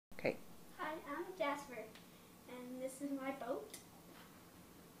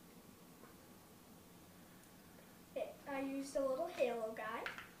used a little halo guy.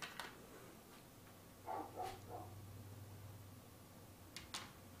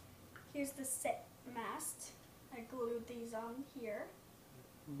 Here's the set mast. I glued these on here.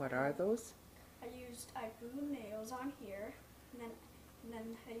 What are those? I glued nails on here, and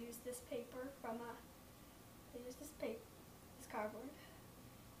then I used this paper this cardboard,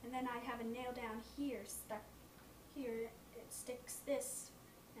 and then I have a nail down here stuck here. It sticks this,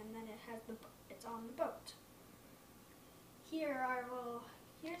 and then it's on the boat. Here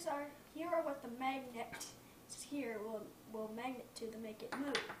are what the magnet here will magnet to make it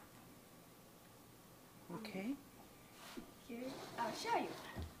move. Okay. Here, I'll show you.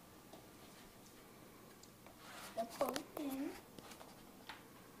 The boat in,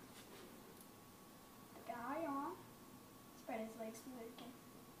 the guy on, spread his legs so that he can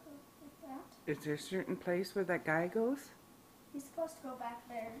go like that. Is there a certain place where that guy goes? He's supposed to go back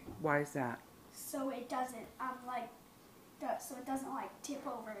there, Why is that? so it doesn't tip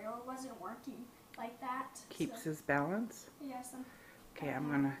over. It wasn't working like that. Keeps so, his balance? yes. Okay, I'm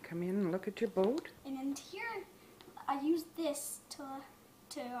gonna come in and look at your boat. And in here, I use this to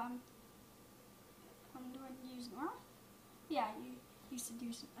do I use north? Yeah,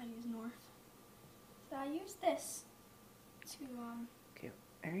 I use north. So I use this to Okay,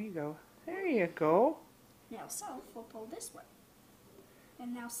 there you go. There you go. now south will pull this way.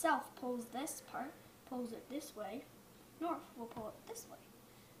 And now south pulls this part, pulls it this way. North will pull it this way.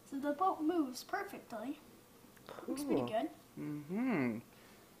 So the boat moves perfectly. Cool. Looks pretty good. Mm-hmm.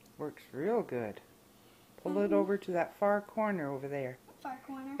 Works real good. Pull it over to that far corner over there. Far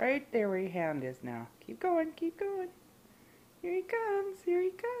corner. Right there where your hand is now. Keep going, keep going. Here he comes, here he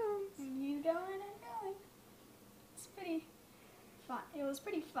comes. And you going and going. It's pretty fun. It was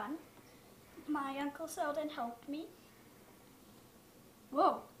pretty fun. My Uncle Selden helped me.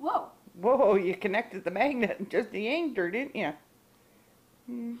 Whoa, whoa. Whoa, you connected the magnet and just yanked her, didn't you?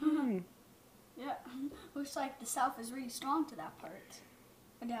 Mm-hmm. Yeah, looks like the south is really strong to that part.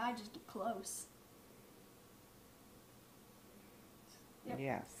 But then I just get close. Yep.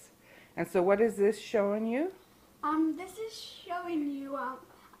 Yes. And so what is this showing you? This is showing you,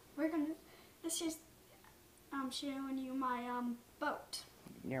 this is, showing you my, boat.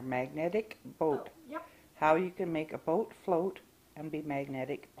 Your magnetic boat. Yep. How you can make a boat float and be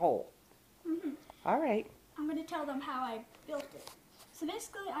magnetic pole. All right. I'm going to tell them how I built it. So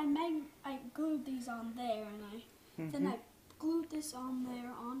basically, I glued these on there, and then I glued this on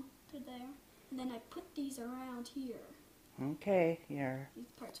there, onto there, and then I put these around here. Okay, yeah.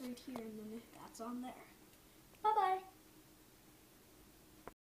 These parts right here, and then that's on there. Bye-bye.